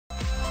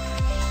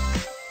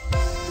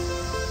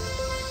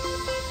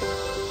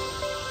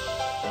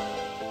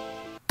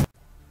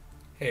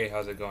Hey,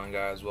 how's it going,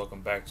 guys? Welcome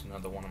back to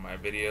another one of my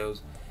videos,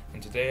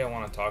 and today I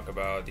want to talk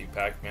about the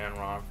PAC-man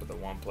ROM for the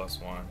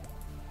ONEPLUS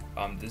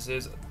One. This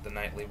is the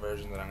nightly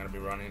version that I'm going to be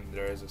running.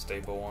 There is a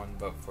stable one,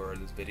 but for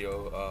this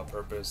video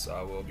purpose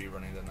I will be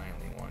running the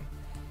nightly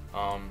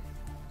one.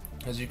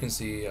 As you can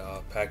see,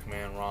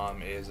 PAC-man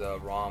ROM is a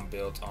ROM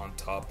built on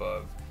top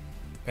of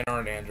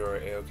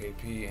Android,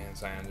 AOKP, and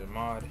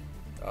CyanogenMod.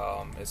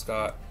 It's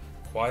got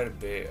quite a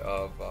bit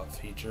of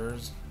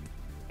features,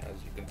 as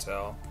you can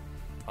tell.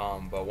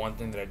 But one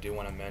thing that I do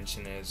want to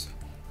mention is,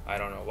 I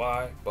don't know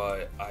why,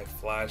 but I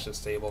flashed a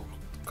stable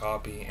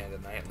copy and a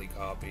nightly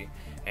copy,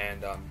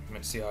 and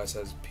see how it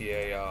says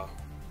PA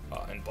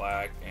in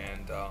black,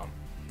 and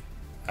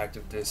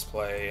active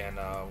display, and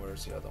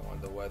where's the other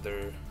one? The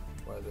weather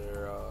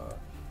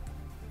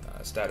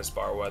status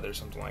bar weather,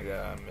 something like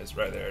that. It's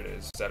right there. It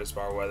is status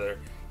bar weather.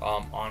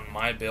 On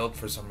my build,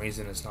 for some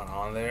reason, it's not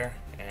on there,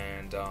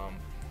 and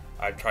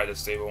I tried the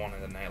stable one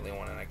and the nightly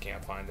one, and I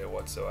can't find it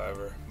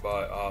whatsoever.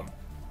 But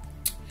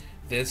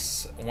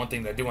this one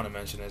thing that I do want to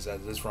mention is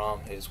that this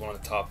ROM is one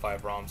of the top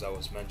 5 ROMs that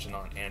was mentioned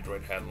on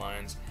Android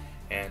headlines,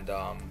 and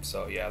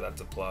so yeah, that's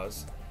a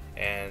plus.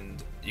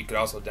 And you could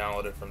also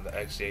download it from the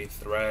XJ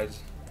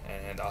threads,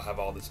 and I'll have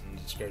all this in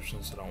the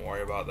description, so don't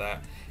worry about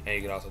that. And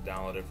you can also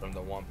download it from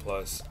the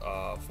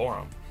ONEPLUS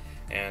forum.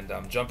 And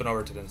jumping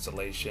over to the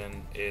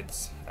installation,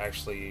 it's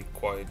actually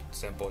quite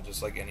simple,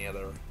 just like any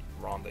other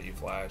ROM that you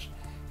flash.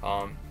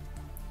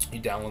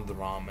 You download the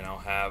ROM, and I'll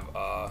have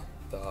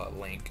the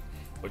link,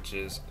 which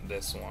is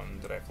this one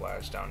that I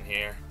flashed down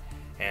here,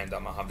 and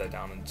I'll have that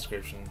down in the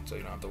description, so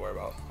you don't have to worry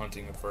about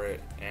hunting for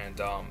it. And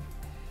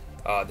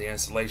the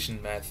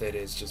installation method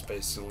is just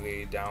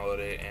basically download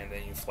it, and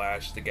then you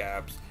flash the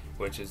gaps,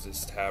 which is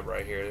this tab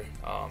right here.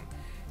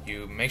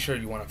 You make sure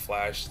you want to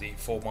flash the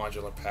full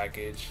modular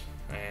package,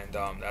 and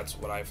that's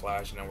what I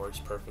flash, and it works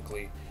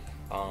perfectly.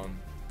 And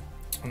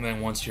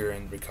then once you're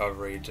in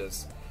recovery,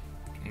 just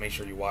make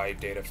sure you wipe,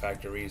 data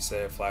factory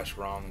reset, flash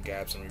ROM and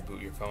gaps, and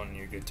reboot your phone, and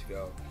you're good to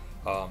go.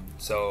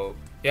 So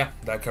yeah,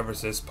 that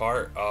covers this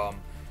part.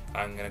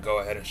 I'm gonna go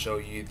ahead and show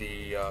you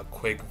the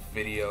quick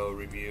video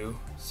review.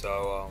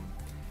 So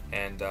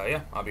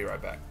yeah, I'll be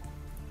right back.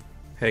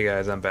 Hey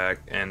guys, I'm back,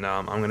 and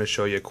I'm gonna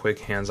show you a quick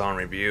hands-on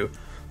review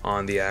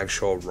on the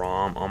actual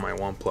ROM on my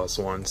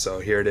ONEPLUS One. So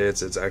here it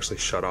is. It's actually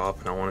shut off,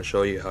 and I want to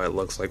show you how it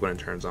looks like when it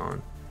turns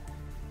on.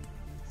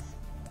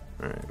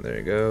 Alright, there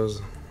it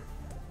goes.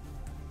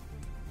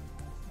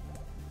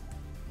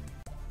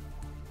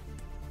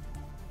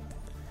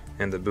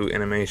 And the boot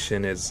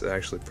animation is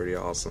actually pretty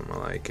awesome. I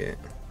like it.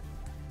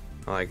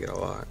 I like it a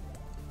lot.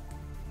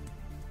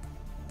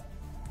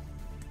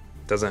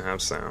 Doesn't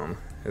have sound.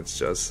 It's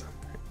just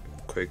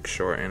quick,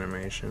 short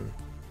animation.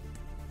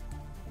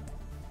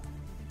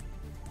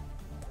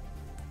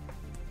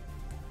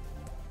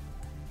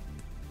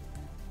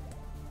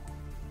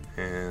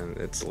 And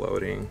it's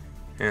loading.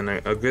 And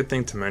a good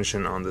thing to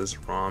mention on this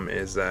ROM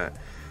is that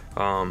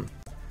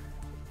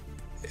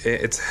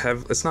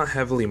it's not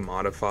heavily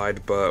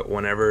modified, but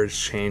whenever it's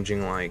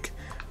changing, like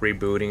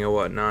rebooting and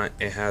whatnot,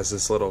 it has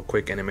this little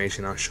quick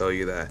animation. I'll show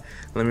you that.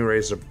 Let me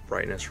raise the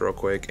brightness real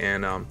quick.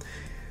 And I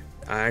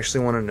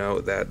actually want to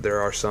note that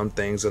there are some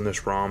things in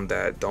this ROM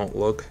that don't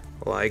look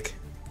like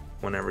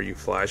whenever you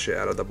flash it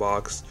out of the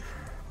box.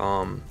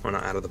 Well,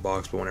 not out of the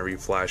box, but whenever you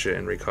flash it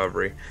in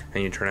recovery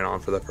and you turn it on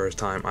for the first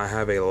time. I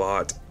have a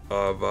lot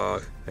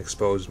of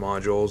exposed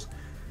modules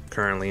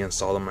currently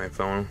installed on my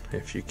phone,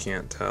 if you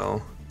can't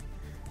tell.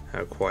 I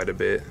have quite a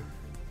bit,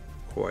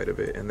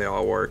 and they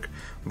all work.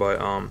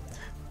 But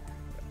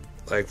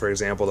like for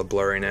example, the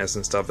blurriness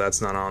and stuff,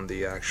 that's not on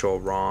the actual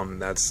ROM.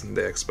 That's an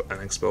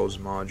exposed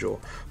module.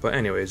 But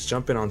anyways,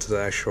 jumping onto the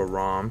actual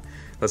ROM,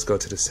 let's go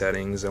to the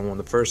settings. And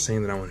the first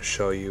thing that I want to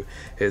show you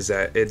is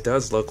that it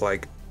does look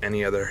like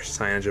any other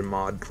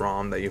CyanogenMod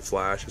ROM that you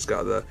flash. It's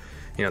got the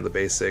the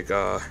basic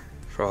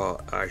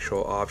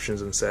actual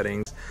options and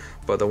settings.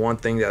 But the one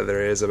thing that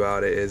there is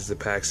about it is the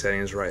PAC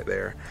settings right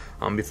there.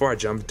 Before I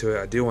jump into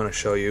it, I do want to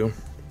show you.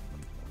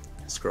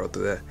 Scroll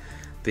through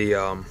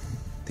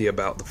the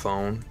about the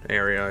phone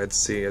area.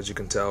 As you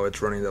can tell,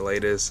 it's running the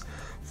latest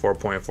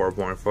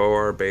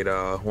 4.4.4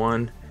 beta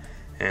 1,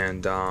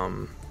 and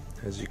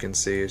as you can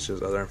see, it's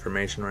just other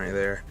information right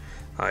there.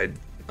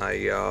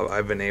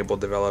 I've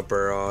enabled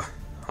developer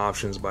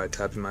options by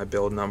tapping my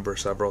build number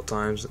several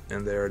times,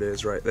 and there it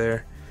is right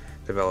there,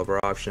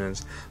 developer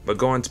options. But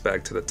going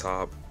back to the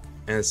top,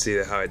 and see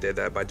how I did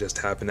that by just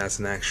tapping, that's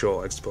an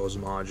actual exposed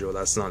module.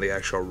 That's not the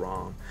actual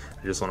ROM.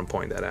 I just want to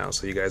point that out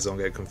so you guys don't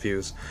get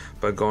confused.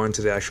 But going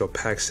to the actual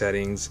PAC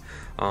settings,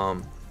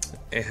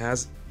 it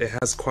has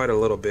quite a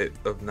little bit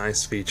of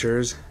nice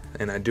features.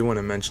 And I do want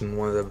to mention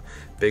one of the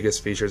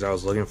biggest features I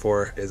was looking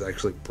for is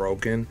actually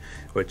broken,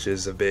 which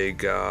is a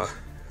big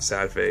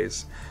sad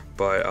face.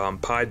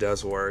 But Pi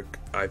does work.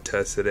 I've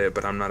tested it,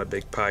 but I'm not a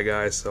big Pi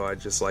guy, so I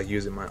just like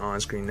using my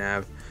on-screen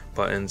nav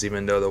buttons,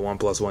 even though the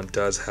ONEPLUS One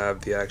does have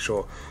the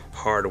actual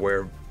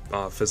hardware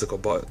physical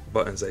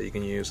buttons that you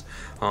can use.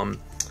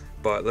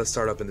 But let's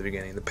start up in the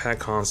beginning. The PAC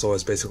console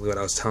is basically what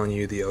I was telling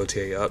you, the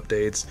OTA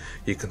updates.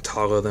 You can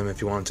toggle them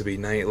if you want them to be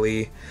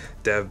nightly,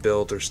 dev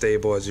built, or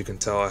stable. As you can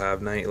tell, I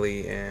have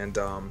nightly, and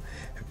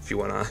if you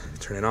want to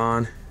turn it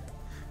on,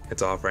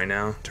 it's off right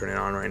now. Turn it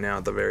on right now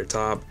at the very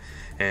top,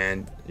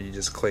 and you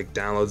just click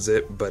download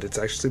zip, but it's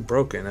actually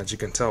broken, as you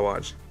can tell.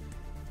 Watch.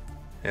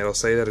 It'll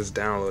say that it's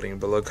downloading,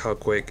 but look how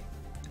quick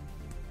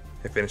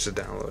it finishes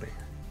downloading.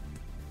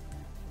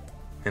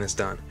 And it's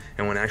done.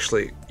 And when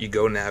actually you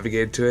go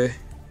navigate to it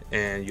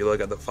and you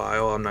look at the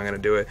file, I'm not gonna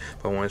do it,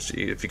 but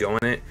if you go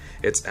in it,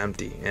 it's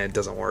empty and it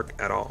doesn't work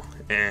at all.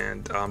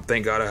 And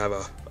thank God I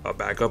have a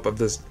backup of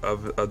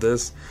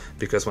this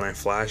because when I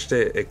flashed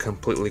it, it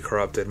completely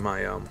corrupted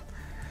my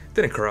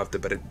didn't corrupt it,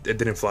 but it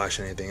didn't flash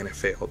anything and it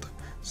failed.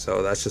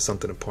 So that's just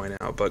something to point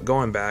out. But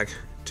going back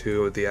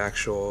to the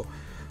actual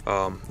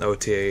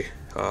OTA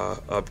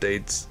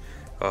updates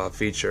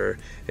feature,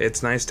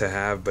 it's nice to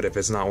have, but if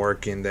it's not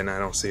working, then I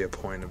don't see a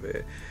point of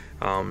it.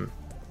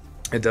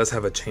 It does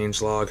have a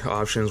changelog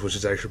options, which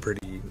is actually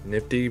pretty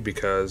nifty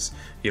because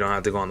you don't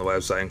have to go on the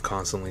website and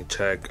constantly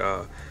check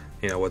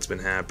what's been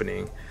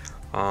happening.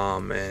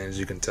 And as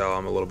you can tell,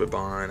 I'm a little bit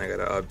behind. I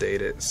gotta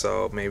update it,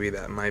 so maybe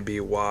that might be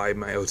why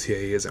my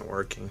OTA isn't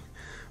working.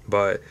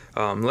 But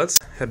let's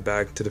head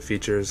back to the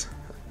features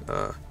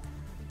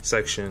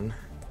section.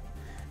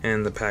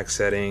 In the PAC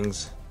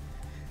settings,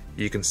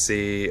 you can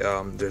see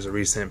there's a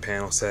recent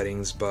panel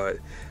settings, but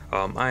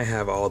I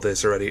have all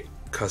this already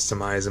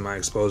customized in my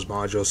exposed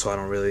module, so I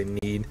don't really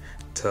need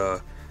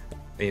to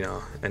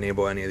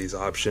enable any of these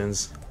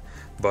options.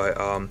 But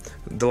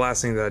the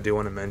last thing that I do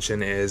want to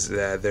mention is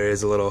that there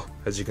is a little,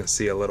 as you can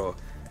see, a little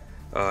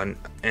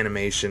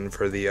animation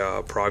for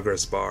the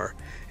progress bar,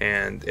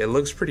 and it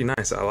looks pretty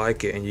nice. I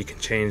like it, and you can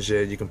change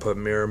it. You can put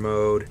mirror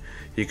mode,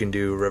 you can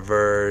do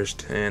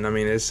reversed, and I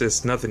mean, it's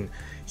just nothing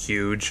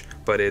huge,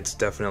 but it's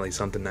definitely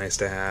something nice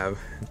to have.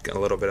 A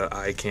little bit of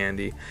eye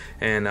candy,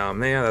 and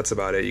yeah, that's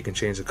about it. You can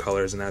change the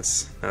colors, and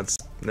that's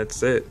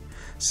it.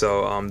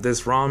 So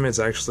this ROM is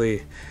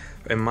actually,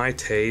 in my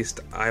taste,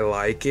 I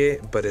like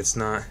it, but it's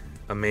not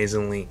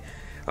amazingly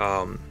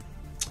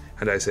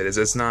how do I say this?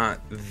 It's not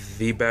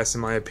the best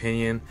in my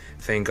opinion.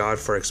 Thank God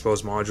for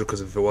exposed module, because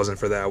if it wasn't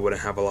for that, I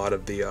wouldn't have a lot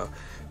of the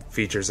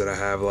features that I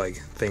have, like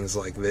things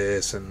like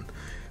this and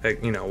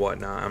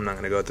whatnot. I'm not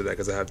gonna go through that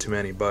because I have too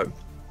many, but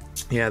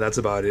yeah, that's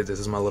about it. This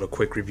is my little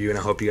quick review, and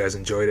I hope you guys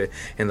enjoyed it.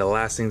 And the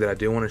last thing that I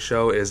do want to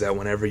show is that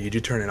whenever you do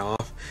turn it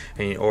off,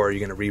 or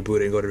you're gonna reboot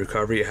it and go to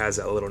recovery, it has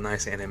that little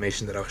nice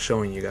animation that I was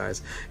showing you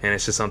guys, and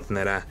it's just something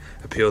that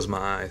appeals my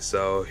eyes.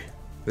 So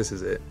this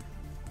is it.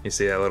 You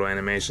see that little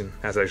animation?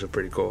 That's actually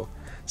pretty cool.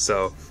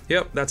 So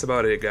yep, that's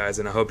about it, guys,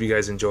 and I hope you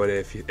guys enjoyed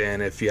it.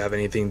 If you have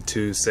anything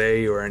to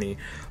say or any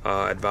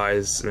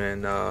advice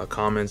and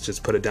comments,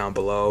 just put it down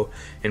below,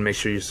 and make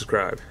sure you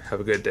subscribe.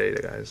 Have a good day,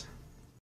 guys.